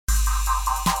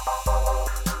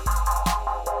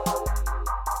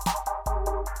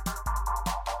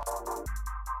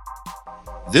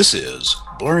This is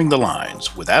Blurring the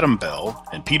Lines with Adam Bell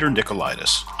and Peter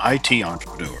Nicolaitis, IT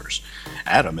entrepreneurs.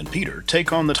 Adam and Peter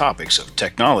take on the topics of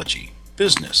technology,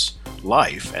 business,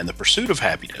 life, and the pursuit of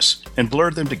happiness and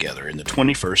blur them together in the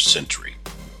 21st century.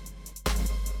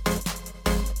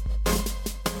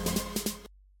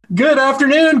 Good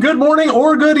afternoon, good morning,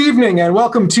 or good evening, and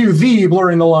welcome to the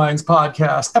Blurring the Lines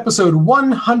podcast, episode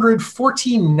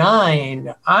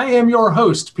 149. I am your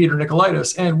host, Peter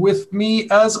Nicolaitis, and with me,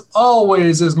 as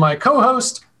always, is my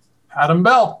co-host, Adam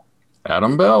Bell.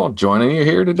 Adam Bell, joining you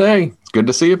here today. It's good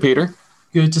to see you, Peter.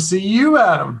 Good to see you,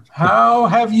 Adam. How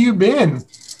have you been?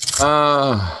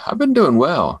 I've been doing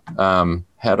well.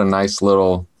 Had a nice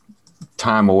little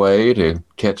time away to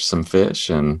catch some fish,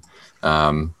 and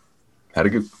had a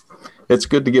good. It's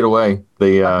good to get away.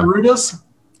 The Macarudas?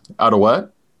 Out of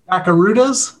what?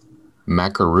 Macarudas?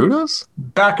 Macarudas?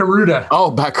 Bacaruda.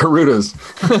 Oh, Bacarudas.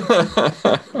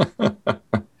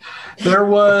 There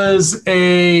was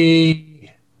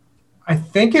I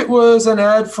think it was an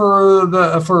ad for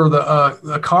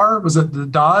the car. Was it the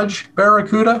Dodge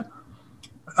Barracuda?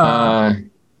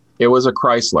 It was a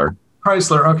Chrysler.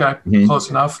 Chrysler, okay, Close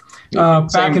enough.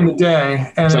 Back in the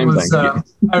day, and it was.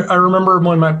 I remember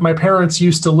when my parents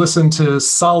used to listen to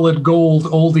Solid Gold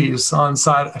oldies on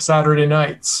Saturday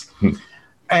nights,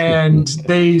 and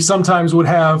they sometimes would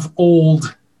have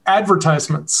old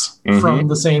advertisements from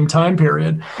the same time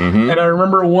period. And I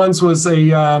remember once was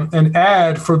an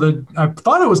ad for I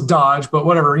thought it was Dodge, but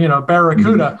whatever,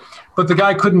 Barracuda. But the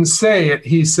guy couldn't say it.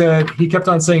 He kept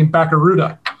on saying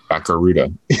Bacaruda.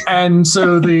 Bacaruda. And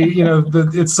so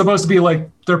it's supposed to be like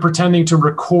they're pretending to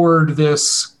record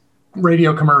this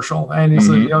radio commercial. And he's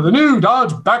like, the new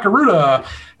Dodge Bacaruda.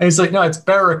 And he's like, no, it's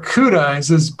Barracuda. He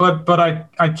says, but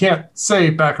I can't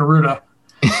say Bacaruda.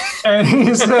 And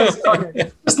he says,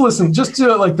 okay, just listen, just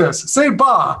do it like this. Say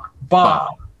ba,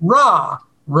 ra,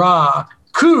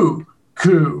 coo,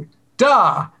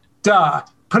 da.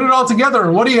 Put it all together,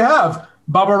 and what do you have?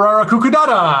 Baba Rara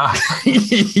Kukudada.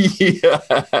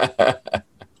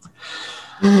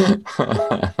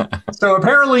 So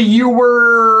apparently you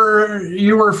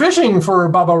were fishing for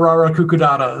Baba Rara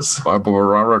Kukudadas. Baba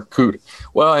Rara Kuk.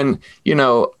 Well, and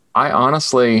I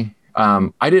honestly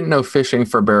I didn't know fishing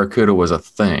for barracuda was a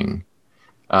thing.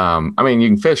 I mean, you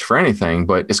can fish for anything,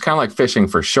 but it's kind of like fishing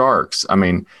for sharks. I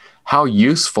mean, how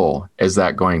useful is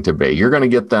that going to be? You're going to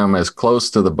get them as close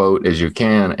to the boat as you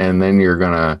can, and then you're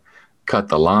going to cut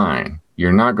the line.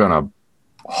 You're not going to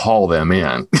haul them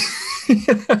in.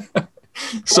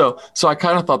 So I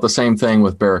kind of thought the same thing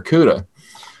with barracuda,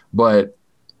 but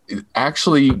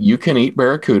actually you can eat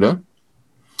barracuda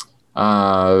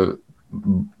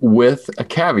with a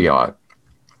caveat.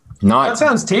 That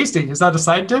sounds tasty. Is that a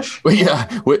side dish?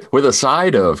 Yeah, with a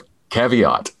side of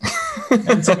caveat.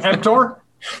 And some Eptor?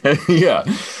 Yeah,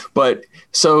 but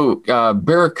so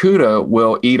barracuda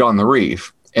will eat on the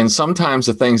reef. And sometimes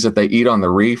the things that they eat on the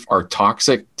reef are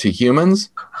toxic to humans.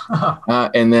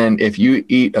 And then if you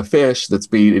eat a fish that's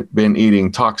been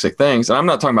eating toxic things, and I'm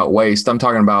not talking about waste, I'm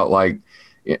talking about like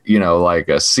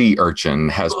a sea urchin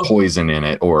has poison in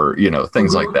it, or,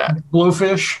 things like that.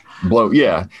 Blowfish.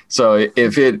 Yeah. So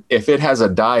if it has a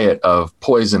diet of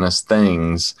poisonous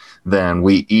things, then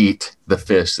we eat the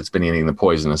fish that's been eating the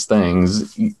poisonous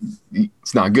things.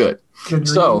 It's not good.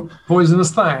 So poisonous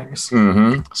things.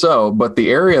 So, but the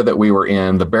area that we were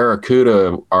in, the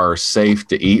barracuda are safe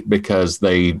to eat because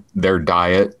their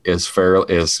diet is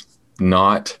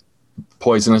not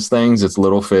poisonous things. It's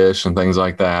little fish and things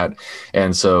like that.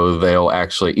 And so they'll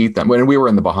actually eat them. When we were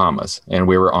in the Bahamas, and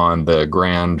we were on the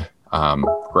Grand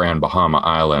Bahama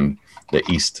Island, the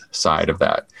east side of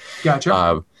that.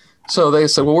 Gotcha. So they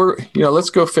said, well, let's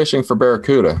go fishing for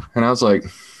barracuda. And I was like,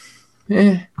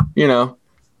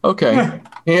 okay.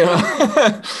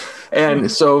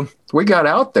 And so we got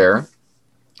out there,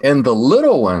 and the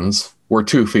little ones were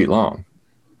 2 feet long.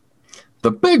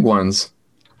 The big ones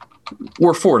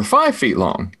were 4 to 5 feet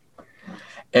long.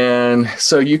 And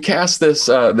so you cast this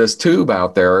tube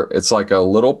out there. It's like a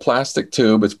little plastic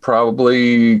tube. It's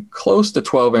probably close to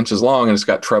 12 inches long, and it's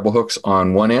got treble hooks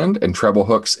on one end and treble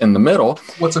hooks in the middle.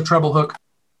 What's a treble hook?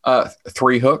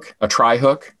 3-hook, a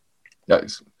tri-hook.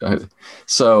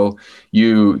 So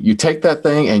you take that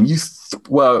thing, and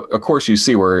of course you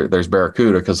see where there's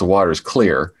barracuda because the water is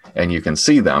clear and you can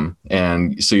see them.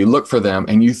 And so you look for them,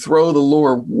 and you throw the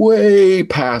lure way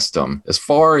past them as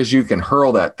far as you can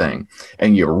hurl that thing,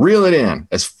 and you reel it in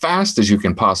as fast as you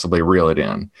can possibly reel it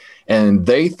in. And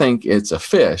they think it's a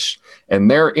fish,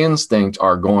 and their instinct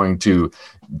are going to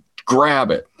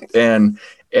grab it. And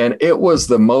And it was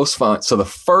the most fun. So the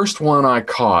first one I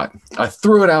caught, I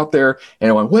threw it out there and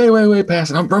it went way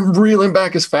past. And I'm reeling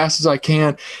back as fast as I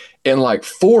can. And like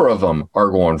 4 of them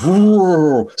are going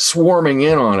swarming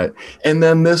in on it. And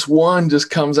then this one just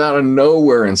comes out of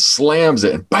nowhere and slams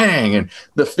it and bang. And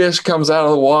the fish comes out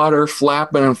of the water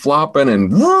flapping and flopping.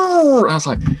 And I was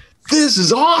like, this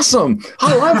is awesome.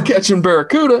 I love catching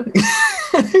barracuda.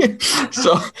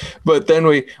 So, but then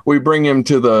we bring him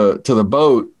to the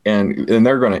boat and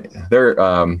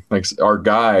like our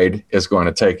guide is going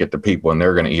to take it to people and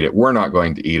they're going to eat it. We're not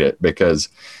going to eat it because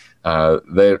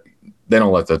they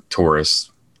don't let the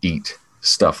tourists eat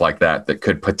stuff like that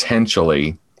could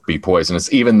potentially be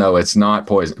poisonous, even though it's not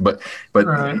poison. But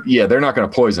right. Yeah, they're not going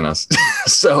to poison us.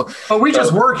 So, but we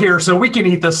just work here, so we can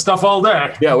eat this stuff all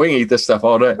day. Yeah, we can eat this stuff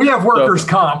all day. We have workers'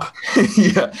 comp.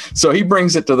 Yeah. So he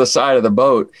brings it to the side of the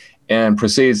boat and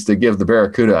proceeds to give the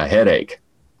barracuda a headache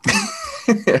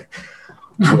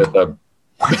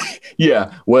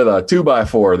with a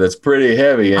 2x4 that's pretty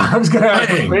heavy. And I was going to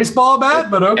ask a baseball bat,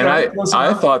 but okay. And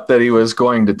I thought that he was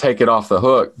going to take it off the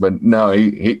hook, but no,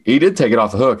 he did take it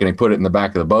off the hook and he put it in the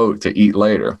back of the boat to eat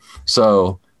later.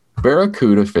 So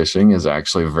barracuda fishing is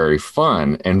actually very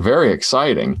fun and very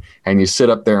exciting. And you sit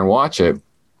up there and watch it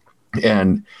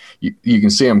and you can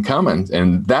see them coming.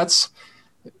 And that's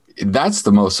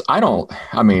the most,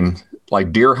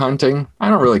 like deer hunting. I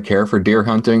don't really care for deer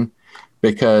hunting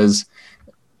because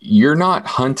you're not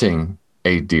hunting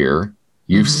a deer.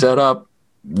 You've set up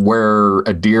where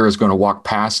a deer is going to walk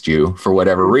past you for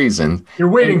whatever reason. You're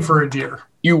waiting for a deer.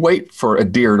 You wait for a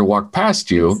deer to walk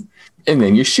past you and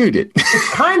then you shoot it. It's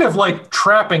kind of like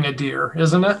trapping a deer,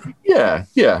 isn't it? Yeah.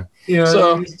 Yeah.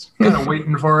 So kind of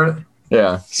waiting for it.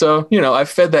 Yeah. So, I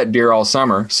fed that deer all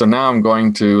summer. So now I'm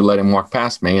going to let him walk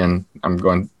past me and I'm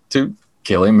going to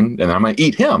kill him and I'm going to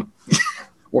eat him.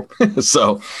 But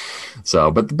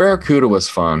the barracuda was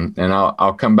fun. And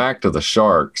I'll come back to the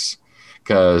sharks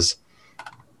because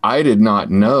I did not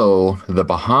know the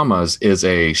Bahamas is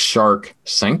a shark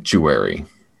sanctuary.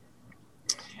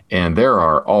 And there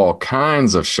are all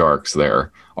kinds of sharks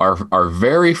there. Our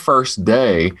very first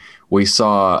day, we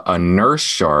saw a nurse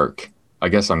shark. I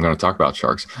guess I'm going to talk about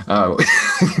sharks.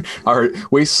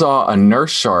 We saw a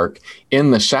nurse shark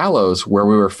in the shallows where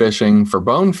we were fishing for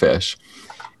bonefish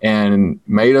and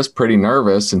made us pretty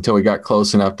nervous until we got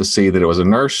close enough to see that it was a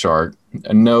nurse shark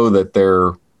and know that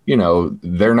they're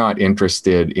not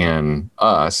interested in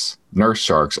us, nurse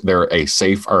sharks. They're a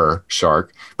safer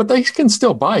shark, but they can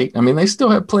still bite. I mean, they still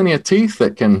have plenty of teeth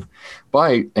that can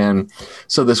bite. And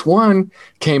so this one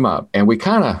came up and we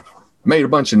kind of made a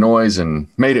bunch of noise and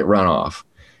made it run off.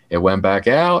 It went back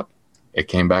out. It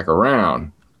came back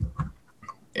around.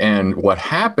 And what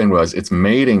happened was it's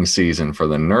mating season for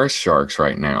the nurse sharks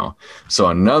right now. So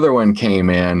another one came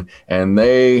in and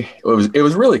it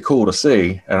was really cool to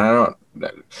see. And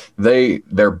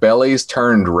their bellies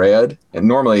turned red, and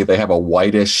normally they have a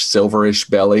whitish, silverish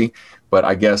belly, but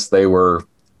I guess they were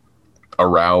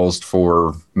aroused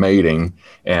for mating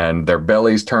and their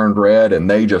bellies turned red and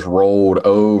they just rolled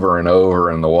over and over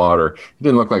in the water. It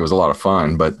didn't look like it was a lot of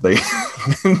fun, but they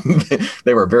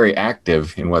they were very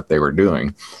active in what they were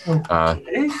doing.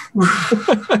 Okay.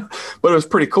 But it was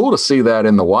pretty cool to see that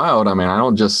in the wild. I mean, I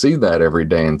don't just see that every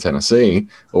day in Tennessee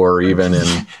or even in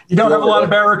you don't have a lot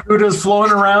of barracudas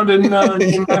floating around in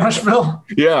Nashville.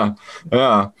 Yeah.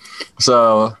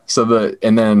 So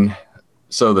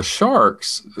the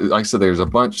sharks, like I said, there's a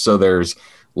bunch. So there's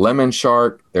lemon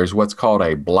shark. There's what's called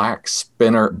a black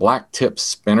tip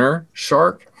spinner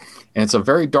shark. And it's a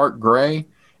very dark gray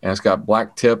and it's got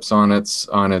black tips on its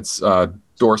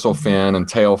dorsal fin and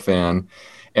tail fin.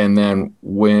 And then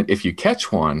if you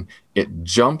catch one, it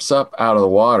jumps up out of the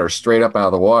water, straight up out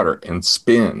of the water and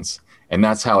spins. And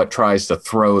that's how it tries to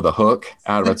throw the hook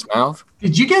out of its mouth.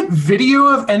 Did you get video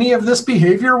of any of this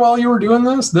behavior while you were doing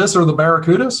this or the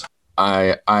barracudas?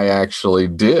 I actually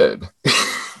did.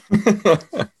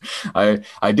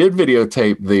 I did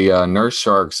videotape the nurse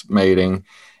sharks mating,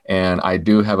 and I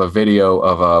do have a video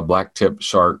of a black tip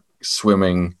shark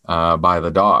swimming by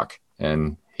the dock,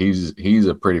 and he's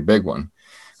a pretty big one.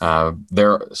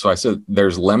 So I said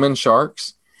there's lemon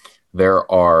sharks,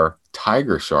 there are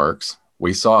tiger sharks.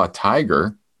 We saw a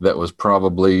tiger that was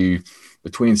probably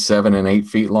between 7 and 8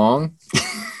 feet long.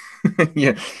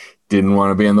 Yeah. Didn't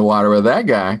want to be in the water with that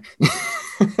guy.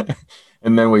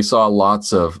 And then we saw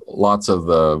lots of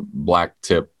the black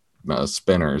tip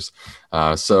spinners.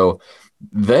 So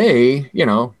they,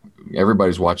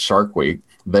 everybody's watched Shark Week.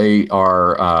 They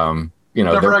are,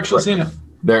 never actually seen it.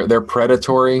 They're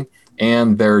predatory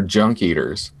and they're junk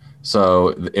eaters.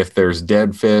 So if there's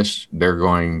dead fish, they're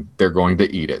going to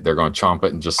eat it. They're going to chomp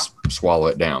it and just swallow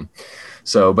it down.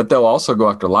 So, but they'll also go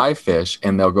after live fish,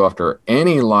 and they'll go after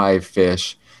any live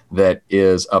fish that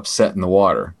is upset in the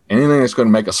water. Anything that's going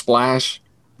to make a splash,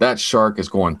 that shark is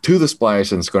going to the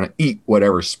splash and it's going to eat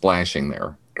whatever's splashing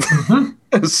there.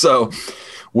 Mm-hmm. So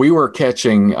we were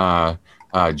catching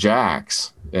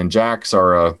jacks, and jacks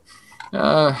are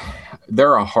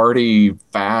they're a hardy,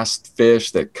 fast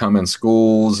fish that come in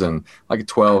schools and like a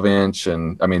 12-inch.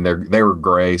 And I mean, they were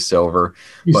gray, silver.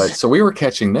 But so we were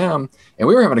catching them, and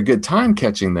we were having a good time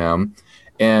catching them.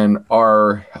 And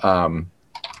our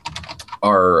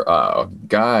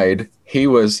guide, he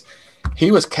was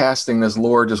casting this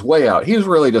lure just way out. He was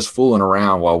really just fooling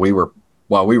around while we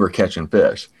were catching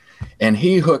fish. And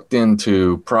he hooked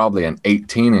into probably an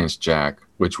 18-inch jack,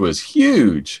 which was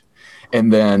huge.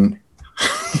 And then,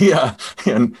 yeah,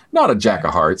 and not a jack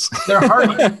of hearts. They're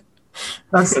hardy.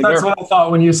 That's what I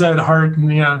thought when you said heart,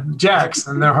 jacks,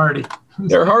 and they're hardy.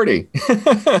 They're hardy.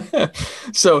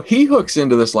 So he hooks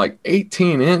into this like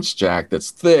 18-inch jack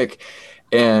that's thick,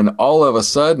 and all of a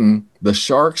sudden the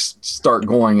sharks start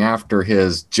going after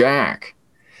his jack.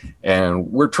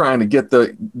 And we're trying to get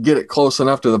it close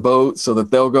enough to the boat so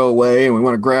that they'll go away, and we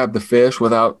want to grab the fish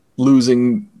without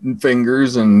losing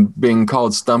fingers and being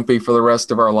called Stumpy for the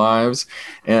rest of our lives.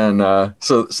 And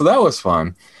so that was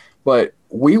fun. But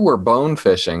we were bone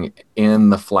fishing in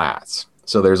the flats.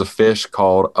 So there's a fish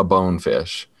called a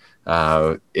bonefish.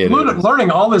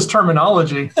 Learning all this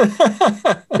terminology.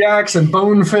 Jacks and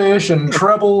bonefish and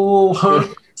treble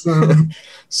hooks.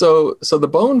 So the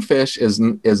bonefish is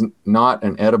not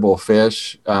an edible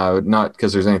fish, not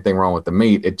because there's anything wrong with the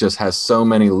meat. It just has so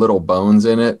many little bones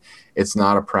in it. It's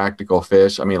not a practical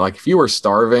fish. I mean, like if you were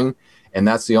starving and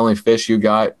that's the only fish you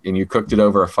got and you cooked it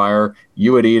over a fire,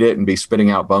 you would eat it and be spitting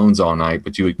out bones all night,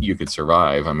 but you could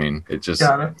survive. I mean, it just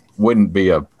wouldn't be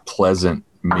a pleasant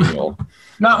meal.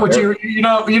 Not what you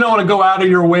don't want to go out of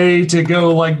your way to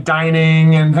go like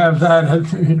dining and have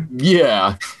that.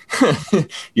 Yeah.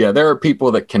 Yeah, there are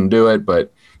people that can do it,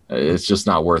 but it's just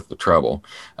not worth the trouble.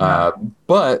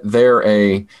 But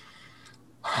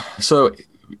so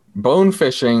bone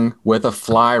fishing with a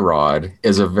fly rod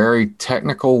is a very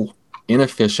technical,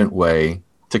 inefficient way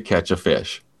to catch a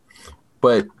fish.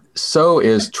 But so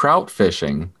is trout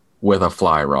fishing with a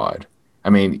fly rod. I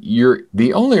mean,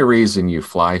 the only reason you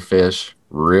fly fish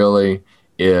really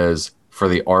is for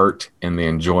the art and the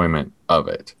enjoyment of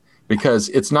it, because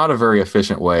it's not a very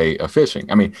efficient way of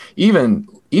fishing. I mean, even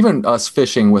us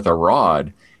fishing with a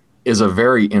rod is a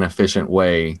very inefficient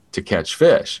way to catch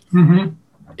fish. Mm-hmm.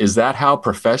 Is that how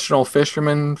professional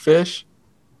fishermen fish?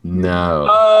 No.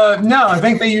 No, I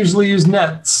think they usually use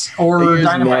nets or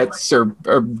dynamite. Nets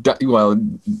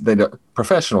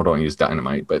professional don't use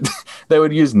dynamite, but they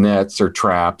would use nets or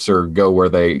traps or go where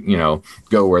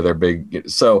they're big.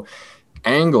 So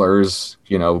anglers,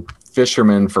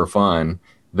 fishermen for fun,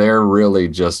 they're really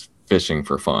just fishing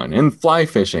for fun. And fly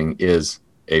fishing is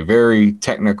a very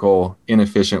technical,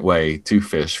 inefficient way to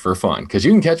fish for fun, because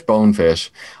you can catch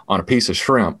bonefish on a piece of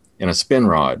shrimp in a spin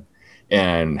rod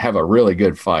and have a really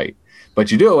good fight. But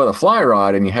you do it with a fly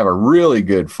rod and you have a really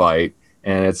good fight,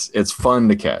 and it's fun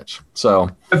to catch. So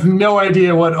I have no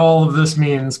idea what all of this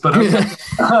means, but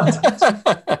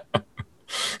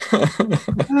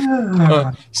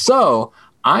so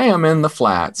I am in the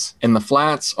flats, and the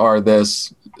flats are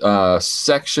this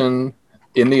section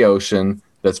in the ocean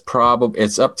that's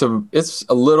it's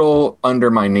a little under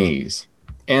my knees,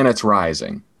 and it's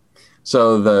rising.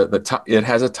 So it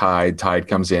has a tide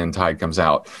comes in, tide comes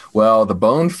out. Well, the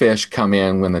bonefish come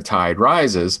in when the tide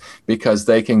rises because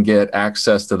they can get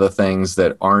access to the things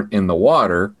that aren't in the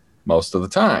water most of the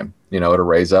time. It'll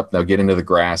raise up, they'll get into the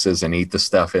grasses and eat the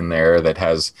stuff in there that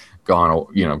has gone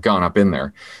up in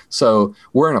there. So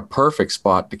we're in a perfect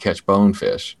spot to catch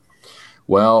bonefish.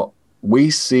 Well,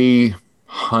 we see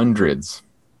hundreds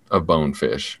of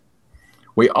bonefish.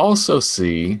 We also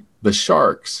see the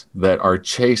sharks that are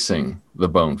chasing the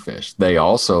bonefish. They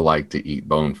also like to eat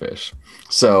bonefish.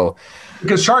 So,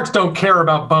 because sharks don't care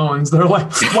about bones, they're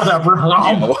like, whatever.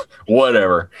 Yeah,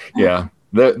 whatever. Yeah,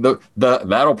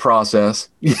 that'll process.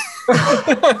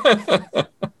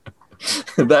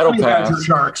 That'll pass.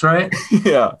 Sharks, right?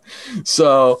 Yeah.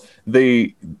 So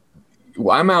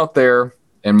I'm out there,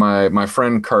 and my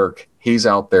friend Kirk, he's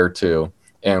out there too,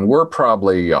 and we're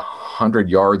probably 100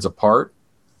 yards apart,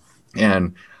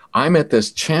 and I'm at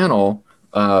this channel.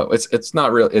 It's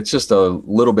not real. It's just a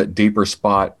little bit deeper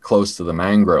spot close to the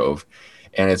mangrove,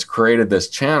 and it's created this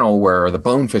channel where the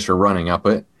bonefish are running up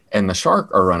it and the shark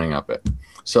are running up it.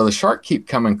 So the shark keep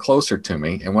coming closer to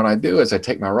me, and what I do is I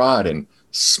take my rod and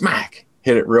smack,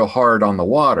 hit it real hard on the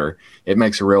water. It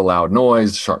makes a real loud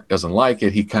noise. The shark doesn't like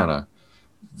it. He kind of,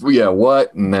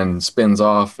 what? And then spins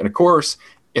off. And of course,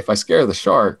 if I scare the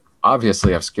shark,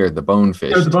 obviously I've scared the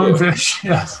bonefish. There's the bonefish,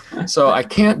 yes. So I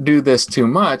can't do this too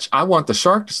much. I want the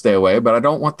shark to stay away, but I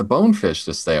don't want the bonefish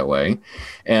to stay away.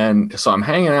 And so I'm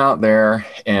hanging out there,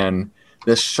 and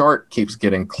this shark keeps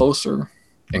getting closer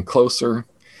and closer.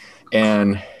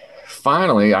 And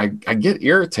finally, I get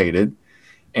irritated,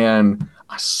 and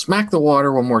I smack the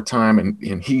water one more time,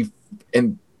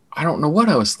 and I don't know what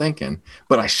I was thinking,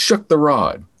 but I shook the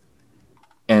rod,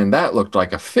 and that looked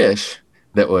like a fish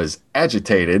that was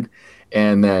agitated.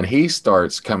 And then he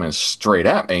starts coming straight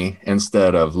at me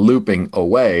instead of looping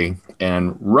away,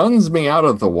 and runs me out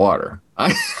of the water.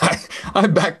 I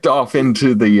backed off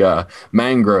into the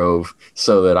mangrove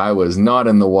so that I was not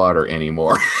in the water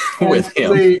anymore with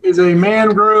him. Is a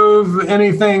mangrove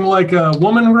anything like a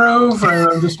woman grove?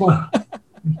 I just want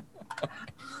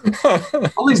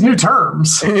all these new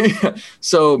terms.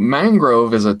 So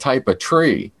mangrove is a type of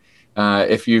tree.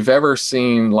 If you've ever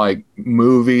seen like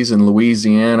movies in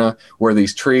Louisiana where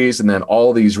these trees and then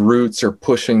all these roots are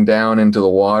pushing down into the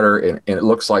water, and it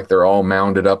looks like they're all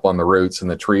mounded up on the roots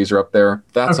and the trees are up there,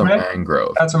 that's a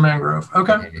mangrove. That's a mangrove.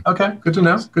 Okay. Mm-hmm. Okay. Good to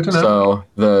know. Good to know. So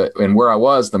where I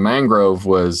was, the mangrove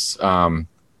was a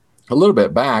little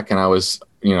bit back, and I was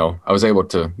able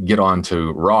to get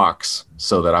onto rocks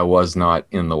so that I was not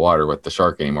in the water with the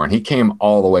shark anymore. And he came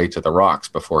all the way to the rocks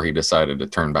before he decided to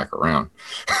turn back around.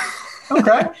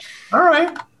 Okay. All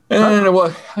right. And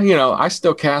I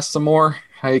still cast some more.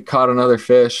 I caught another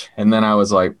fish, and then I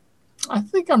was like, I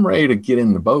think I'm ready to get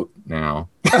in the boat now.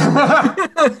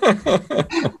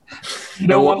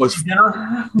 What was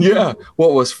dinner? Yeah.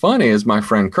 What was funny is my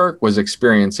friend Kirk was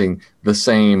experiencing the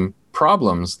same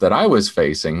problems that I was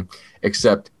facing,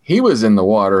 except he was in the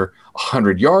water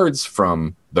 100 yards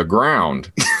from the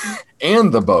ground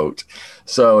and the boat.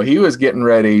 So he was getting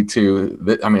ready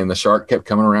the shark kept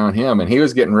coming around him, and he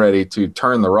was getting ready to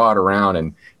turn the rod around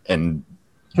and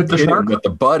hit the shark with the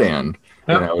butt end,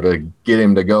 to get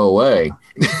him to go away.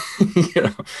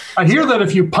 I hear that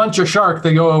if you punch a shark,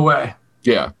 they go away.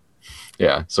 Yeah.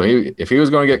 Yeah. So if he was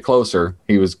going to get closer,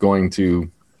 he was going to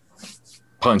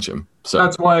punch him. So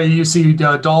that's why you see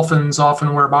dolphins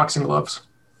often wear boxing gloves.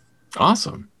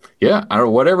 Awesome. Yeah.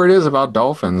 Whatever it is about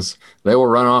dolphins, they will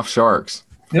run off sharks.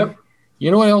 Yep. You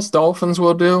know what else dolphins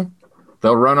will do?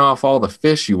 They'll run off all the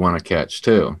fish you want to catch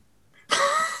too.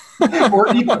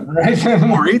 Or eat them, right?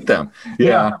 Or eat them.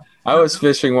 Yeah. I was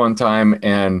fishing one time,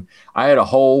 and I had a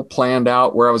hole planned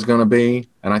out where I was going to be.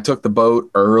 And I took the boat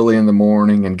early in the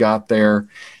morning and got there,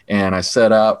 and I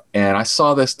set up, and I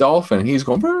saw this dolphin, and he's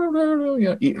going,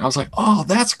 eating. I was like, oh,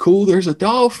 that's cool. There's a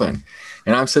dolphin.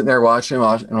 And I'm sitting there watching him,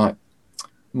 and I'm like,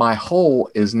 my hole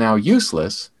is now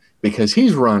useless because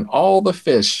he's run all the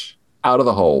fish out of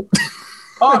the hole.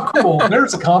 Oh, cool.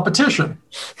 There's a competition.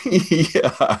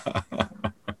 Yeah.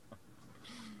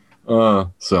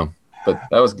 But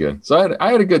that was good. So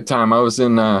I had a good time.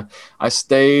 I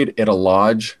stayed at a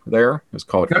lodge there. It was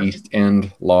called East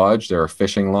End Lodge. They're a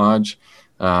fishing lodge.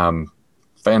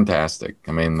 Fantastic.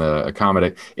 I mean,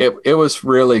 it was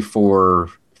really for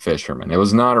fishermen. It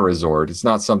was not a resort. It's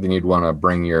not something you'd want to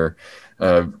bring your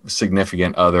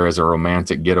significant other as a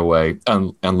romantic getaway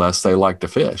unless they like to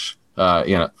fish.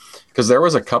 Because there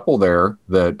was a couple there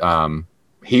that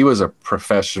he was a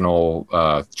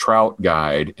professional trout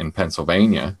guide in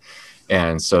Pennsylvania.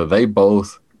 And so they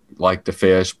both like to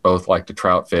fish, both like to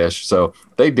trout fish. So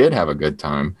they did have a good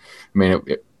time. I mean,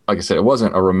 like I said, it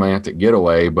wasn't a romantic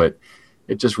getaway, but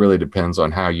it just really depends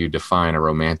on how you define a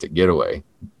romantic getaway.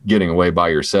 Getting away by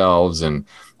yourselves and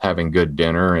having good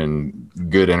dinner and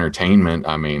good entertainment.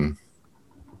 I mean,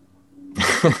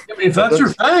 if that's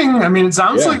your thing, I mean, it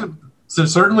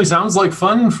certainly sounds like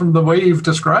fun from the way you've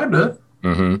described it.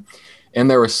 Mm-hmm. And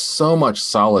there was so much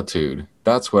solitude.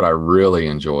 That's what I really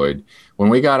enjoyed. When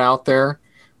we got out there,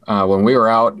 when we were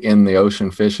out in the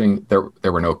ocean fishing, there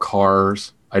were no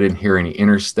cars. I didn't hear any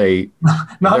interstate.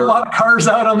 Not a lot of cars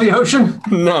out on the ocean?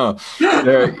 No.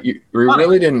 We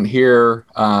really didn't hear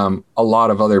a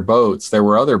lot of other boats. There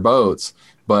were other boats,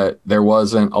 but there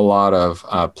wasn't a lot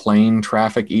of plane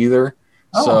traffic either.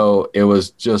 Oh. So it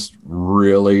was just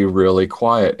really, really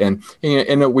quiet. And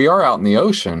we are out in the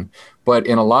ocean, but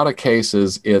in a lot of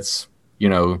cases, it's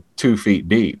 2 feet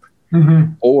deep.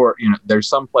 Mm-hmm. Or there's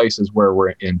some places where we're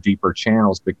in deeper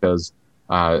channels because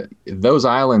those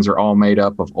islands are all made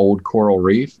up of old coral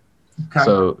reef. Okay.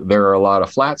 So there are a lot of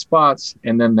flat spots,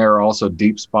 and then there are also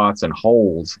deep spots and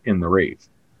holes in the reef.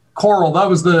 Coral, that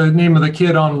was the name of the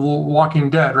kid on Walking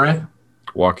Dead, right?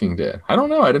 Walking Dead. I don't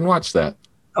know. I didn't watch that.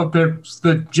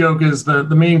 The joke is the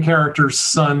main character's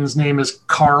son's name is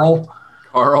Carl.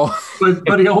 Carl.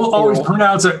 But he always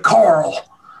pronounce it Carl.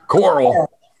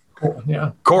 Coral.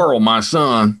 Yeah. Coral, my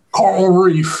son. Coral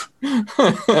Reef.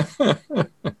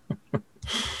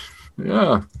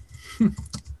 Yeah.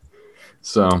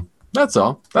 So that's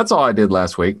all. That's all I did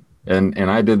last week. And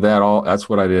I did that all. That's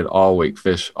what I did all week.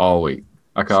 Fish all week.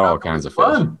 I caught all kinds of fish.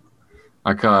 Fun.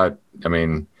 I can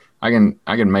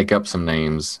make up some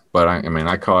names, but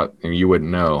I caught, and you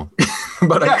wouldn't know,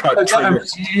 but I caught trigger.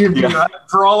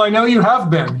 For all I know, you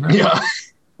have been. Yeah.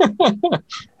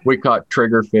 We caught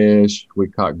triggerfish. We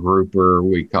caught grouper.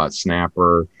 We caught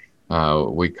snapper.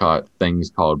 We caught things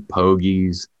called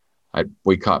pogies.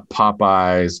 We caught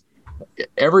Popeyes.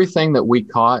 Everything that we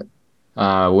caught,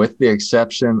 with the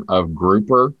exception of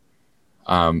grouper,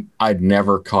 I'd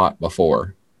never caught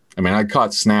before. I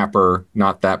caught snapper,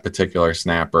 not that particular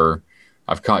snapper.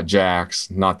 I've caught jacks,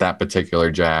 not that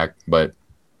particular jack, but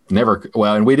never.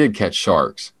 Well, and we did catch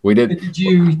sharks. We did. Did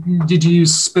you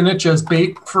use spinach as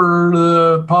bait for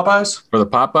the Popeyes? For the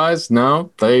Popeyes,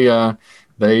 no, they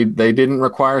didn't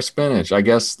require spinach. I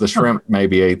guess the shrimp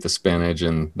maybe ate the spinach,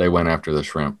 and they went after the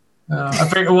shrimp. I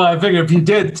figure if you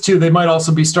did too, they might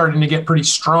also be starting to get pretty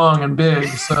strong and big.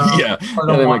 So yeah,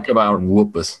 they might come out and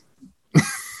whoop us.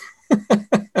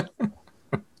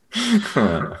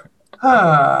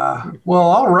 Well,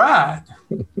 all right.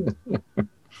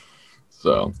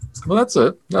 So, well, that's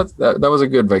it. That was a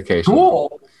good vacation.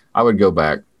 Cool. I would go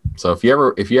back. So if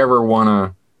you ever want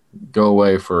to go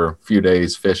away for a few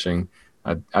days fishing,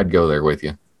 I'd go there with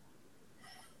you.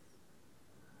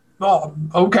 Oh,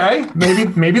 okay.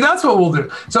 Maybe that's what we'll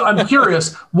do. So I'm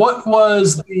curious, what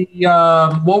was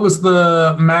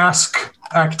the mask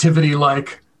activity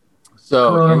like?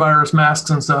 So coronavirus masks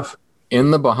and stuff.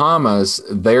 In the Bahamas,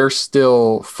 they're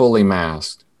still fully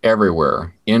masked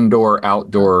everywhere, indoor,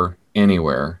 outdoor,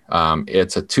 anywhere.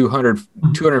 It's a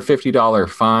 $250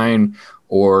 fine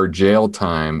or jail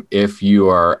time if you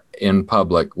are in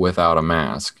public without a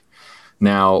mask.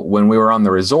 Now, when we were on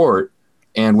the resort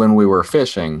and when we were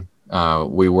fishing,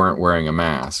 we weren't wearing a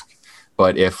mask.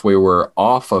 But if we were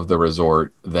off of the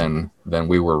resort, then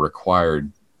we were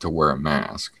required to wear a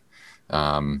mask.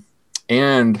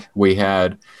 And we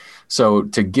had, so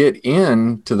to get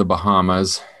into the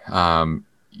Bahamas,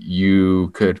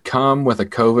 you could come with a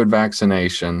COVID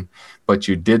vaccination, but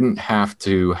you didn't have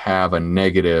to have a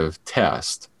negative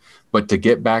test. But to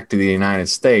get back to the United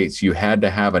States, you had to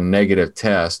have a negative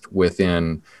test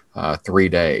within 3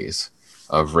 days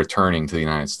of returning to the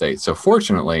United States. So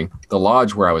fortunately, the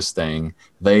lodge where I was staying,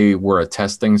 they were a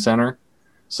testing center.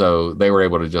 So they were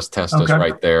able to just test us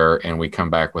right there, and we come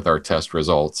back with our test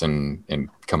results and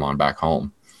come on back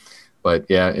home. But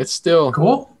yeah, it's still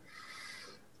cool.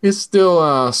 It's still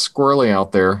squirrely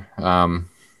out there.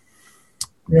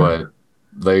 But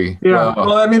they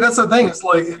well, I mean, that's the thing. It's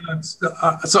like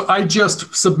so I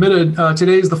just submitted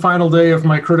today's the final day of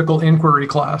my critical inquiry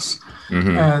class.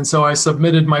 Mm-hmm. And so I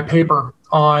submitted my paper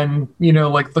on,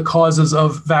 like the causes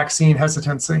of vaccine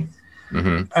hesitancy.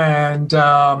 Mm-hmm. And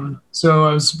so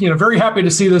I was, very happy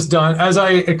to see this done. As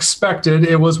I expected,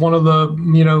 it was one of the,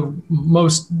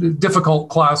 most difficult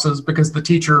classes because the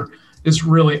teacher is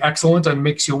really excellent and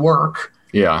makes you work.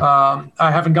 Yeah.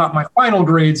 I haven't got my final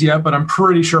grades yet, but I'm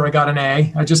pretty sure I got an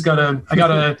A. I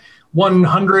got a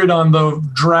 100 on the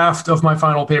draft of my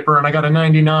final paper, and I got a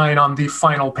 99 on the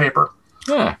final paper.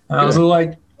 Yeah. And I was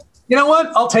like, you know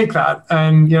what? I'll take that.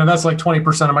 And, that's like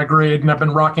 20% of my grade. And I've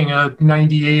been rocking a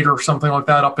 98 or something like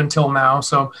that up until now.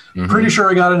 So pretty sure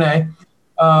I got an A.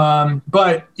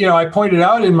 But, I pointed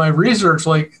out in my research,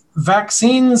 like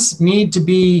vaccines need to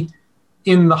be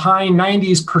in the high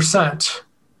 90%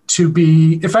 to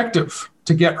be effective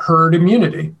to get herd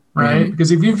immunity, right? Mm-hmm.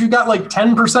 Because if you've got like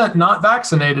 10% not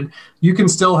vaccinated, you can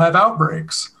still have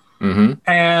outbreaks. Mm-hmm.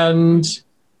 And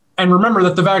remember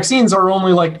that the vaccines are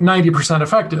only like 90%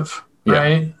 effective,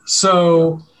 right? Yeah.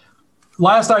 So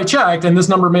last I checked, and this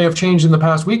number may have changed in the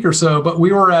past week or so, but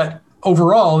we were at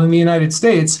overall in the United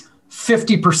States,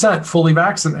 50% fully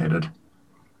vaccinated.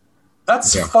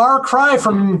 That's far cry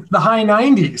from the high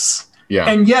 90s. Yeah.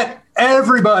 And yet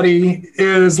everybody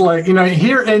is like,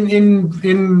 here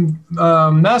in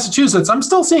Massachusetts, I'm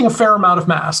still seeing a fair amount of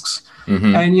masks.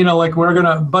 Mm-hmm. And, like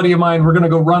buddy of mine, we're going to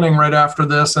go running right after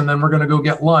this, and then we're going to go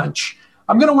get lunch.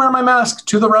 I'm going to wear my mask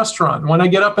to the restaurant. When I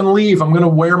get up and leave, I'm going to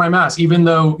wear my mask, even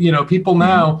though, people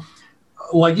now,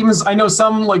 like even I know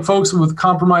some like folks with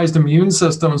compromised immune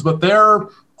systems, but they're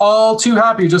all too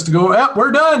happy just to go,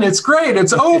 we're done. It's great.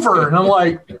 It's over. And I'm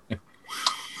like,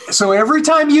 so every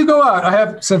time you go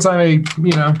out, since I'm a,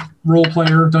 role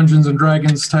player, Dungeons and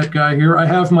Dragons type guy here, I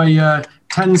have my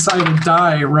 10-sided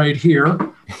die right here.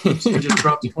 Oops, I just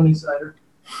dropped a 20-sider.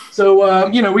 So,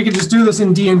 we could just do this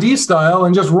in D&D style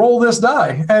and just roll this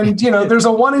die. And, there's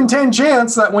a 1 in 10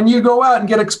 chance that when you go out and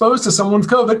get exposed to someone with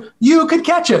COVID, you could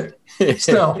catch it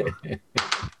still.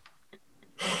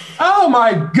 Oh,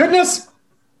 my goodness.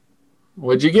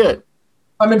 What'd you get?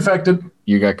 I'm infected.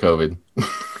 You got COVID.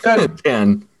 Good.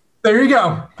 10. There you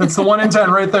go. That's the 1 in 10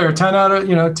 right there. 10 out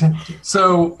of, 10.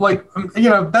 So,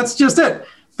 that's just it.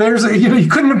 There's you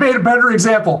couldn't have made a better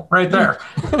example right there,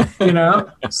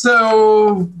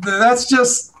 So that's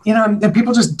just, and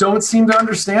people just don't seem to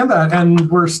understand that.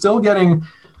 And we're still getting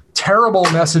terrible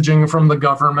messaging from the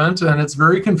government, and it's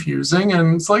very confusing.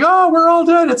 And it's like, oh, we're all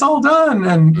dead. It's all done.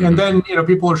 And then,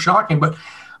 people are shocking. But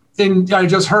I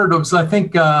just heard it was, I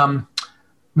think,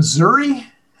 Missouri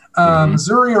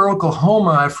or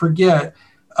Oklahoma, I forget,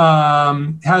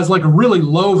 has like a really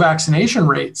low vaccination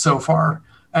rate so far.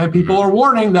 And people are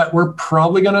warning that we're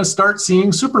probably going to start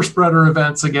seeing super spreader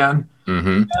events again.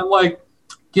 And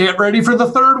get ready for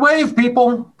the third wave,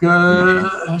 people.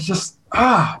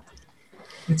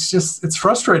 It's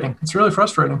frustrating. It's really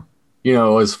frustrating.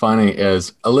 What's funny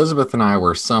is Elizabeth and I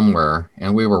were somewhere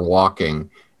and we were walking,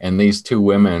 and these two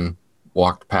women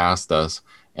walked past us,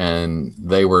 and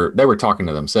they were talking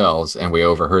to themselves, and we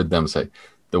overheard them say,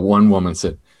 the one woman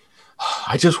said,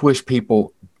 I just wish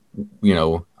people,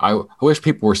 I wish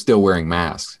people were still wearing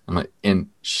masks. I'm like, and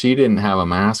she didn't have a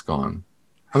mask on.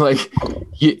 I'm like,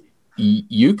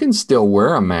 you can still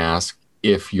wear a mask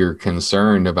if you're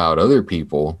concerned about other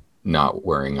people not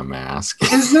wearing a mask.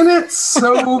 Isn't it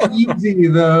so easy,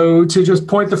 though, to just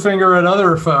point the finger at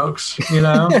other folks,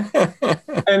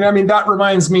 And I mean, that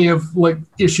reminds me of like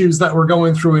issues that we're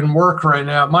going through in work right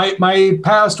now. My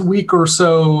past week or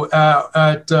so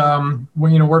at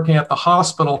when working at the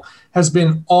hospital has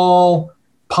been all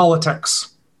politics.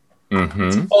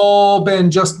 It's all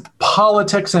been just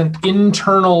politics and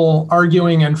internal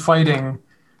arguing and fighting.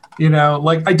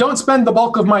 I don't spend the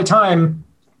bulk of my time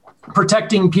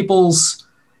protecting people's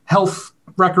health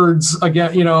records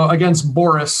against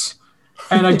Boris.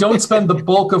 And I don't spend the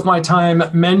bulk of my time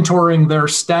mentoring their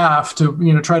staff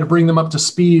to, try to bring them up to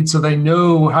speed so they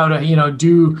know how to,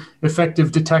 do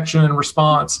effective detection and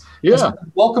response. Yeah. I spend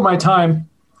the bulk of my time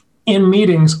in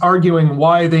meetings arguing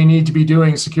why they need to be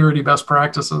doing security best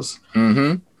practices.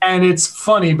 And it's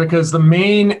funny because the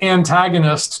main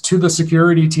antagonist to the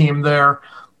security team there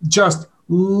just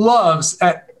loves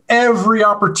at every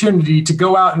opportunity to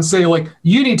go out and say, like,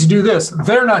 you need to do this.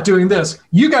 They're not doing this.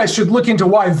 You guys should look into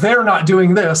why they're not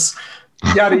doing this,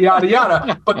 yada, yada,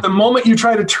 yada. But the moment you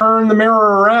try to turn the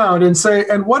mirror around and say,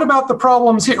 and what about the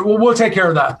problems here? Well, we'll take care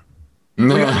of that. And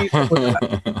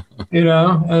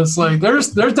it's like,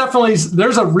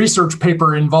 there's a research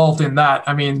paper involved in that.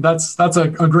 I mean, that's a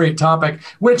great topic,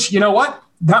 which, what?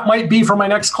 That might be for my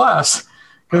next class.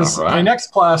 Because my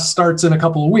next class starts in a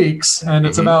couple of weeks, and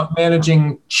it's about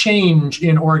managing change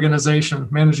in organization,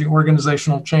 managing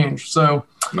organizational change. So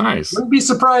nice. Wouldn't be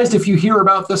surprised if you hear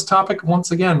about this topic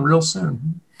once again real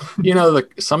soon.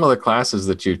 Some of the classes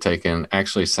that you've taken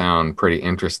actually sound pretty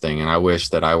interesting, and I wish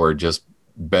that I were just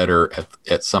better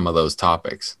at some of those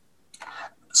topics.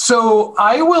 So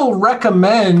I will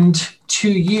recommend to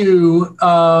you,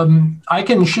 I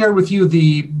can share with you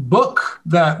the book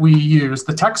that we use,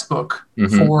 the textbook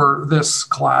for this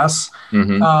class.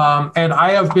 And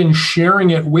I have been sharing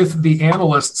it with the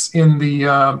analysts in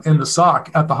the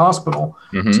SOC at the hospital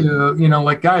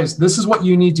to, guys, this is what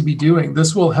you need to be doing.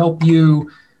 This will help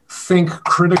you think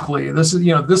critically.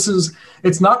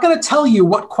 It's not going to tell you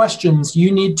what questions you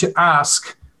need to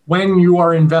ask when you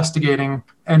are investigating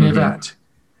an event.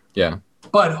 Yeah.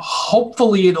 But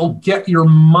hopefully it'll get your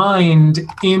mind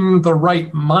in the right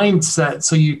mindset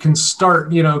so you can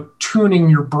start, tuning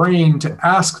your brain to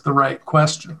ask the right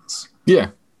questions.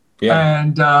 Yeah. Yeah.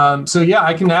 And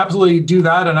I can absolutely do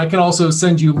that. And I can also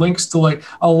send you links to like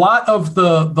a lot of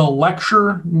the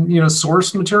lecture,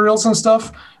 source materials and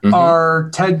stuff are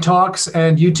TED Talks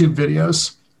and YouTube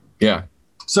videos. Yeah.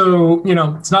 So,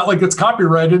 it's not like it's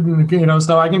copyrighted and,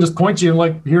 so I can just point you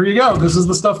like, here you go. This is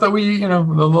the stuff that we, the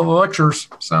lectures.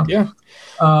 So, yeah.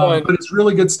 But it's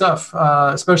really good stuff,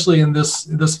 especially in this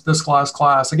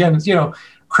class. Again, it's,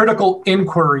 critical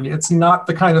inquiry. It's not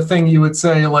the kind of thing you would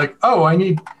say like, oh, I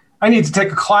need to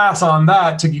take a class on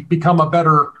that to become a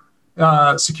better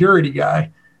security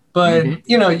guy. But,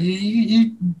 you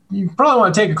probably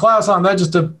want to take a class on that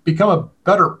just to become a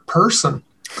better person.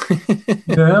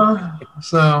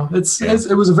 So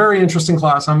it was a very interesting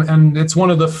class, and it's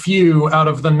one of the few out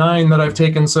of the 9 that I've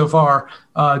taken so far.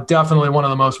 Definitely one of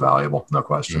the most valuable, no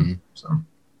question. So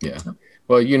yeah.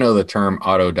 Well, the term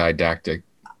autodidactic.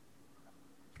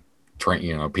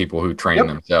 people who train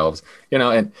themselves,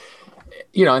 and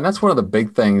that's one of the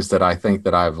big things that I think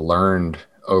that I've learned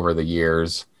over the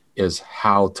years is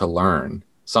how to learn.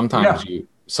 Sometimes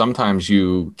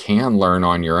you can learn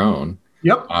on your own.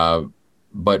 Yep.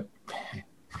 But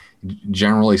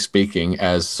generally speaking,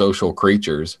 as social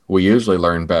creatures, we usually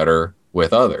learn better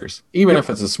with others, even if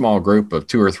it's a small group of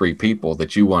 2 or 3 people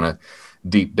that you want to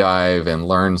deep dive and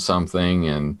learn something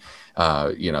and,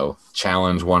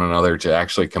 challenge one another to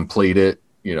actually complete it,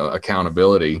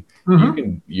 accountability.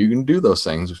 Mm-hmm. You can do those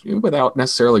things without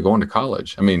necessarily going to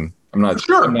college. I mean, I'm not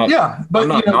sure. I'm not, yeah, but I'm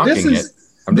not knocking it.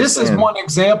 This is one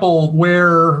example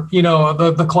where,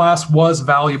 the class was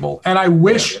valuable. And I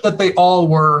wish that they all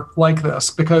were like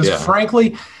this because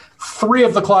frankly, 3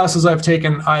 of the classes I've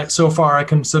taken so far, I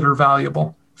consider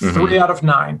valuable. 3 out of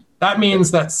 9. That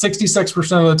means that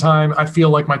 66% of the time, I feel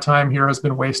like my time here has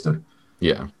been wasted.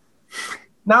 Yeah.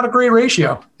 Not a great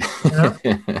ratio.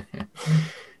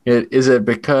 Is it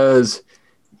because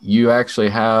you actually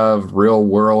have real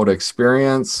world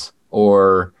experience,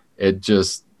 or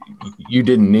you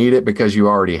didn't need it because you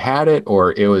already had it,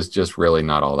 or it was just really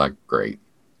not all that great?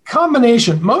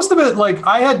 Combination. Most of it,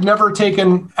 I had never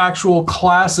taken actual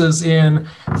classes in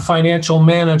financial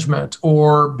management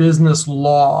or business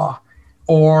law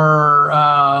or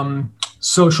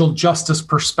social justice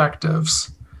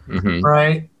perspectives,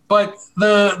 right? But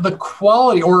the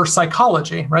quality, or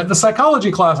psychology, right? The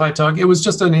psychology class I took, it was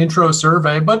just an intro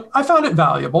survey, but I found it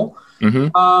valuable.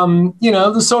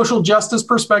 The social justice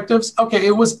perspectives, okay,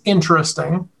 it was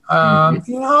interesting. I'll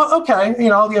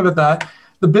give it that.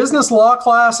 The business law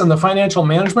class and the financial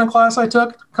management class I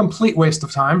took, complete waste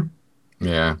of time.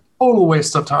 Yeah. Total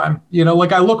waste of time.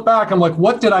 I look back, I'm like,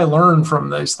 what did I learn from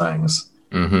these things?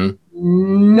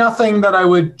 Nothing that I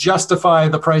would justify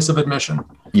the price of admission.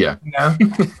 Yeah.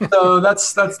 So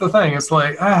that's the thing. It's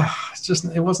like,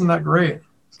 it wasn't that great.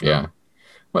 So. Yeah.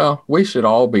 Well, we should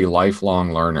all be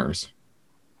lifelong learners.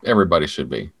 Everybody should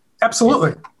be.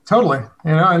 Absolutely. Totally.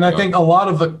 And I think a lot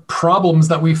of the problems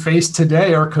that we face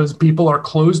today are because people are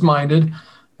closed-minded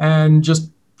and just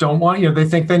don't want, they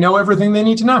think they know everything they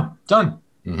need to know. Done.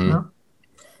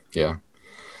 Yeah.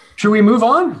 Should we move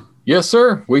on? Yes,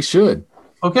 sir. We should.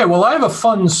 Okay. Well, I have a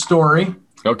fun story.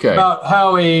 Okay. About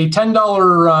how a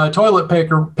 $10 toilet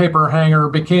paper hanger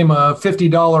became a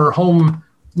 $50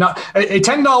 a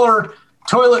 $10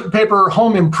 toilet paper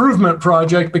home improvement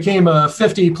project became a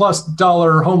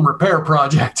 $50+ home repair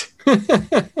project.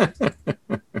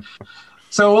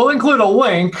 So we'll include a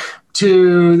link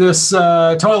to this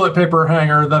toilet paper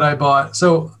hanger that I bought.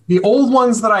 So the old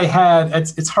ones that I had,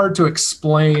 it's hard to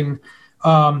explain,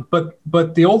 but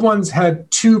the old ones had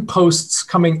 2 posts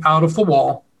coming out of the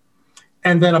wall,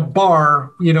 and then a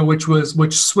bar,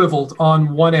 which swiveled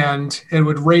on one end. It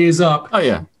would raise up. Oh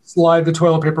yeah. Slide the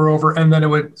toilet paper over, and then it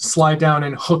would slide down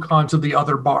and hook onto the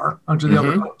other bar, onto the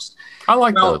other post. I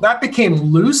like that. That became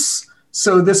loose,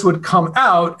 so this would come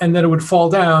out, and then it would fall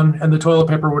down, and the toilet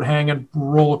paper would hang and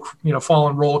roll, fall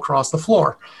and roll across the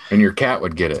floor. And your cat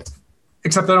would get it.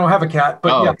 Except I don't have a cat,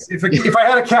 but yes, okay. if I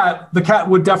had a cat, the cat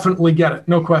would definitely get it,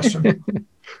 no question.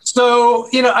 So,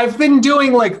 I've been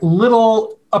doing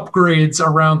little upgrades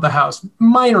around the house,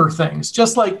 minor things,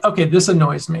 just okay, this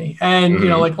annoys me. And,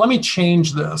 let me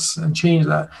change this and change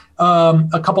that.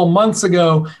 A couple months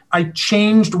ago, I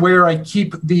changed where I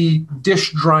keep the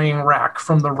dish drying rack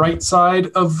from the right side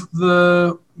of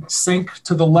the sink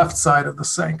to the left side of the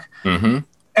sink.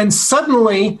 And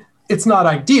suddenly it's not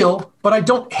ideal, but I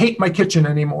don't hate my kitchen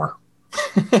anymore.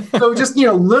 So just,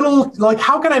 little,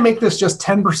 how can I make this just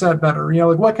 10% better?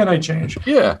 What can I change?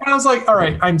 Yeah. And I was like, all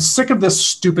right, I'm sick of this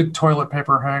stupid toilet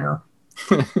paper hanger.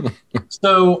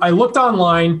 So I looked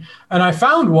online and I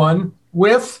found one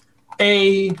with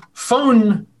a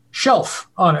phone shelf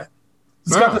on it.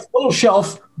 It's got this little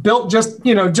shelf built just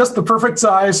the perfect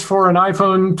size for an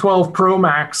iPhone 12 Pro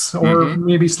Max or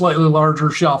maybe slightly larger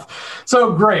shelf.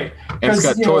 So great. And it's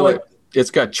got it's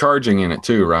got charging in it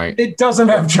too, right? It doesn't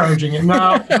have charging in it.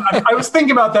 No, I was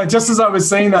thinking about that just as I was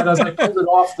saying that, as I pulled it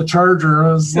off the charger.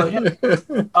 I was like,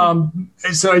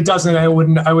 so it doesn't. I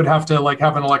would have to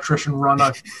have an electrician run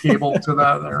a cable to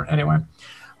that there anyway.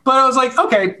 But I was like,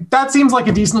 okay, that seems like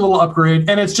a decent little upgrade,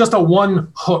 and it's just a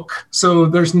one hook, so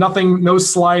there's nothing, no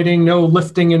sliding, no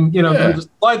lifting, and you just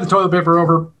slide the toilet paper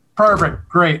over. Perfect,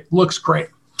 great, looks great.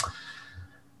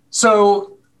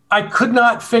 So I could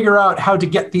not figure out how to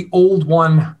get the old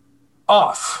one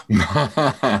off.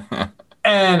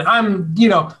 And I'm,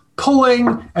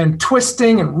 pulling and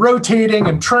twisting and rotating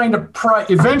and trying to pry.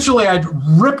 Eventually, I'd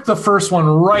rip the first one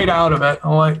right out of it.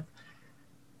 I'm like,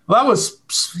 well, that was,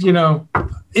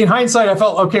 in hindsight, I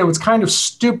felt, okay, it was kind of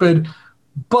stupid,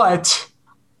 but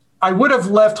I would have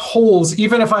left holes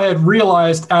even if I had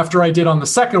realized after I did on the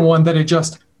second one that it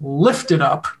just lifted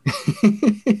up.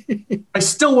 I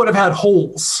still would have had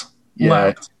holes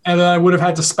left, and I would have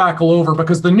had to spackle over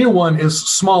because the new one is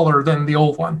smaller than the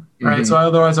old one, right? So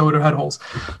otherwise I would have had holes.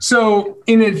 So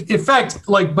in effect,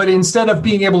 but instead of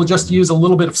being able to just use a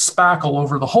little bit of spackle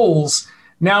over the holes,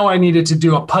 now I needed to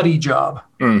do a putty job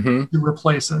to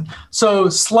replace it. So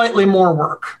slightly more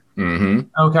work.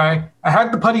 Okay. I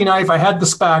had the putty knife. I had the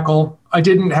spackle. I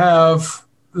didn't have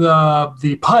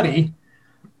the putty,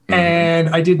 and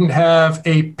I didn't have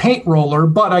a paint roller,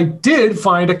 but I did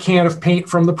find a can of paint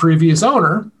from the previous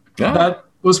owner that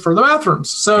was for the bathrooms.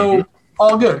 So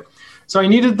all good. So I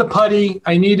needed the putty.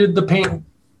 I needed the paint,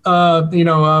 a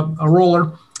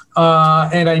roller,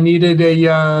 and I needed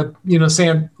a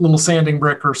little sanding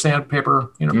brick or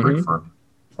sandpaper, brick for it.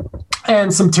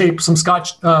 And some tape, some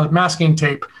Scotch masking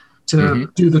tape to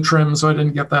do the trim, so I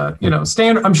didn't get that,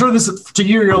 standard. I'm sure this is, to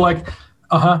you, you're like,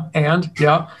 and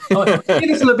yeah, it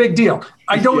isn't a big deal.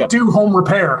 I don't do home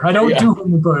repair. I don't do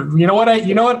home repair. You know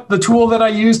what? The tool that I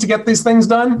use to get these things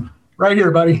done, right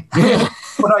here, buddy.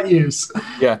 What I use.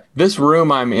 Yeah, this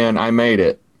room I'm in, I made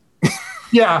it.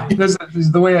 Yeah, this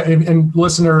is the way. And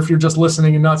listener, if you're just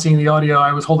listening and not seeing the audio,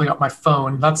 I was holding up my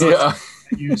phone. That's what I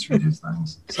use for these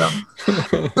things.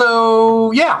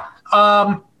 So yeah.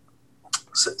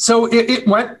 So it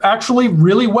went actually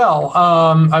really well.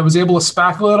 I was able to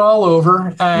spackle it all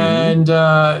over and,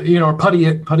 putty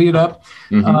it up,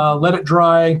 let it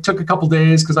dry. Took a couple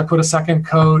days because I put a second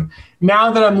coat.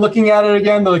 Now that I'm looking at it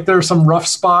again, there are some rough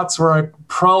spots where I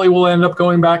probably will end up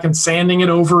going back and sanding it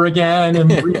over again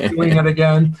and redoing it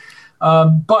again.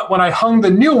 But when I hung the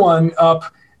new one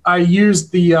up, I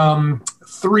used the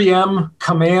 3M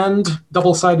Command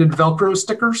double-sided Velcro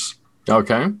stickers.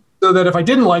 Okay. So that if I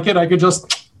didn't like it, I could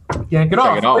just yank it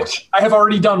off, which I have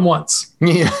already done once.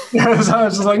 Yeah. So I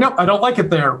was just like, nope, I don't like it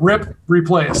there. Rip,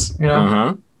 replace,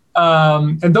 And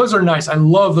those are nice. I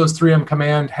love those 3M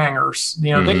Command hangers. They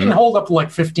can hold up to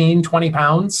like 15, 20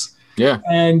 pounds. Yeah.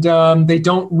 And they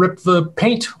don't rip the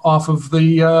paint off of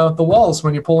the walls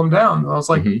when you pull them down. I was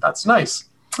like, that's nice.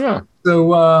 Yeah.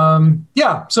 So,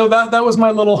 so that was my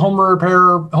little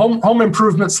home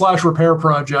improvement / repair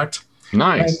project.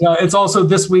 Nice. And it's also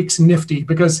this week's Nifty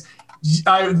because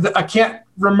I can't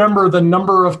remember the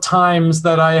number of times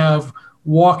that I have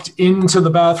walked into the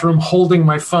bathroom holding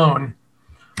my phone.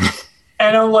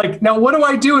 And I'm like, now what do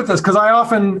I do with this? Because I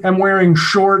often am wearing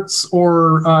shorts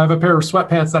or I have a pair of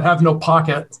sweatpants that have no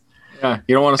pocket. Yeah,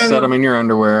 you don't want to set them in your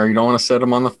underwear. You don't want to set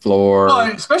them on the floor.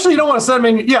 Well, especially you don't want to set them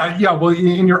in, well,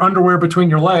 in your underwear between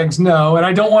your legs, no. And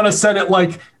I don't want to set it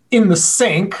in the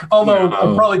sink, although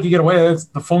I probably could get away with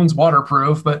it. The phone's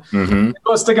waterproof, but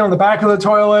go stick it on the back of the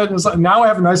toilet. And it's like, now I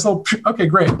have a nice little, okay,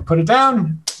 great. Put it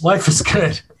down. Life is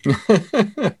good.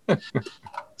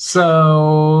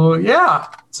 So yeah.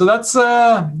 So that's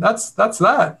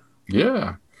that.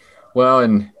 Yeah. Well,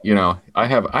 and I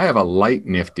have a light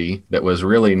Nifty that was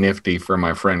really nifty for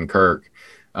my friend Kirk.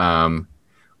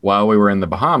 While we were in the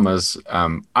Bahamas,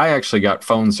 I actually got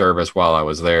phone service while I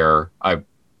was there. I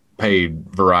paid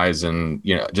Verizon,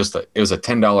 it was a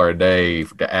 $10 a day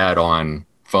to add on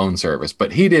phone service,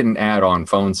 but he didn't add on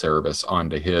phone service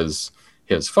onto his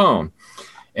phone.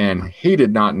 And he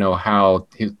did not know how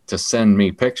to send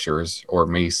me pictures or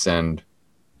me send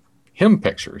him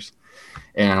pictures.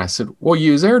 And I said, well,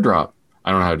 use AirDrop. I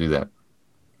don't know how to do that.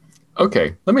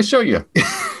 Okay, let me show you.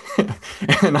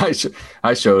 And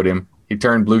I showed him. He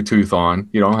turned Bluetooth on.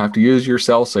 You don't have to use your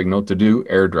cell signal to do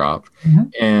AirDrop.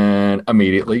 And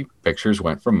immediately pictures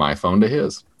went from my phone to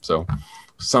his. So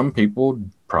some people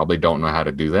probably don't know how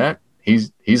to do that.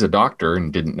 He's a doctor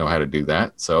and didn't know how to do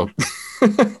that. So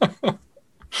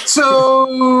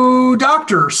So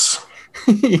doctors.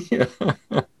 Yeah.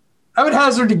 I would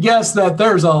hazard to guess that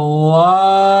there's a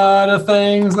lot of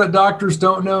things that doctors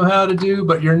don't know how to do,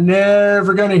 but you're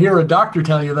never going to hear a doctor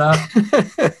tell you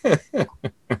that.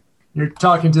 You're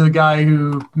talking to the guy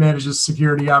who manages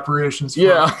security operations.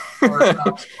 Yeah.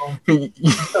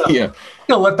 Yeah.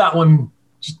 Let that one,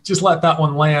 just let that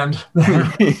one land.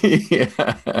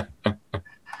 Yeah.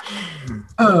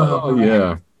 Oh,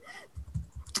 yeah.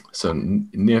 So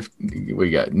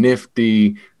we got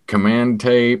Nifty, Command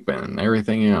tape, and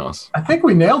everything else. I think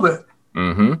we nailed it.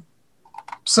 Mm-hmm.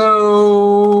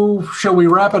 So shall we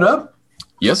wrap it up?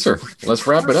 Yes, sir. Let's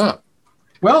wrap it up.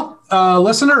 Well,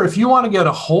 listener, if you want to get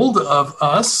a hold of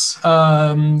us,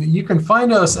 you can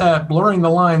find us at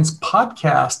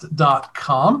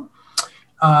blurringthelinespodcast.com.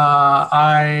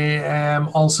 I am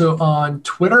also on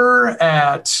Twitter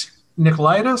at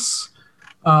Nicolaitis.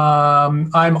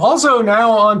 I'm also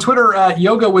now on Twitter at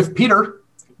Yoga with Peter,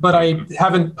 but I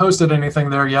haven't posted anything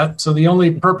there yet. So the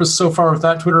only purpose so far with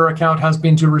that Twitter account has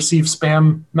been to receive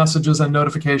spam messages and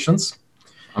notifications.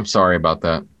 I'm sorry about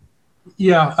that.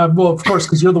 Yeah, well, of course,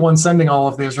 because you're the one sending all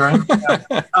of these, right?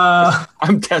 Yeah.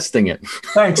 I'm testing it.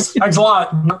 Thanks a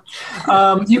lot.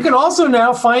 You can also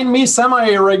now find me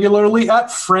semi-irregularly at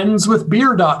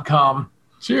friendswithbeer.com.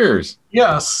 Cheers.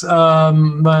 Yes.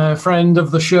 My friend of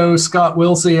the show, Scott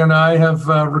Wilsey, and I have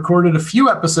recorded a few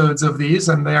episodes of these,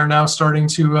 and they are now starting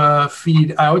to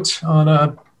feed out on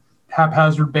a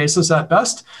haphazard basis at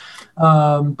best.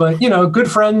 But, good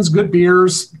friends, good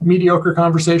beers, mediocre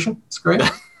conversation. It's great.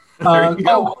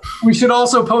 We should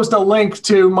also post a link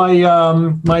to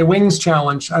my wings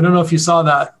challenge. I don't know if you saw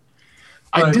that.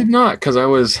 I did not, because I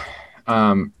was.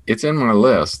 It's in my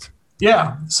list.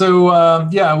 Yeah. So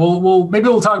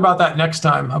we'll talk about that next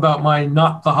time, about my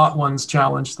Not the Hot Ones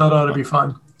challenge. That ought to be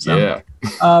fun. So, yeah.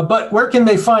 But where can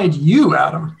they find you,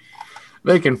 Adam?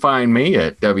 They can find me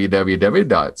at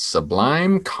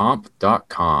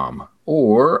www.sublimecomp.com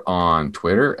or on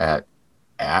Twitter at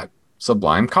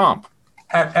sublimecomp.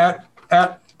 At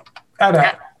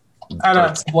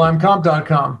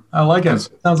sublimecomp.com. I like it.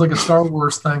 Sounds like a Star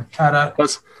Wars thing.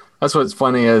 That's what's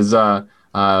funny is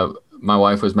my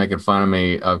wife was making fun of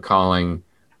me of calling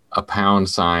a pound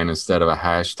sign instead of a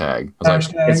hashtag. I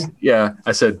was like,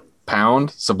 I said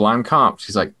pound Sublime Comp.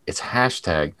 She's like, it's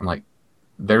hashtag. I'm like,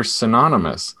 they're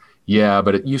synonymous. Yeah,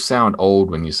 but you sound old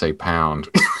when you say pound.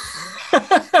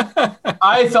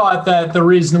 I thought that the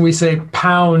reason we say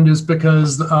pound is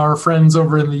because our friends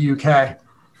over in the UK.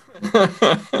 For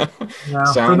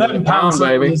them, pound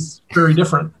baby is very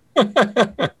different.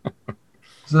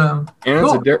 So, and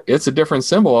cool. It's a different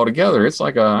symbol altogether. It's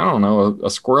like a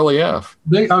squirrely F.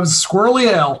 A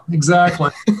squirrely L,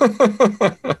 exactly.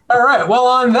 All right. Well,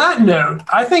 on that note,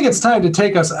 I think it's time to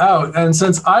take us out. And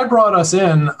since I brought us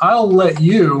in, I'll let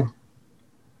you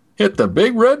hit the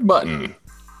big red button.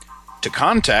 To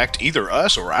contact either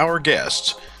us or our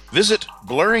guests, visit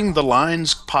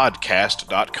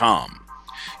blurringthelinespodcast.com.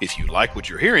 If you like what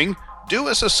you're hearing, do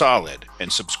us a solid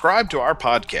and subscribe to our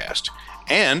podcast.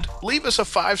 And leave us a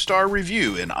 5-star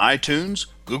review in iTunes,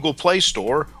 Google Play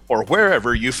Store, or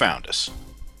wherever you found us.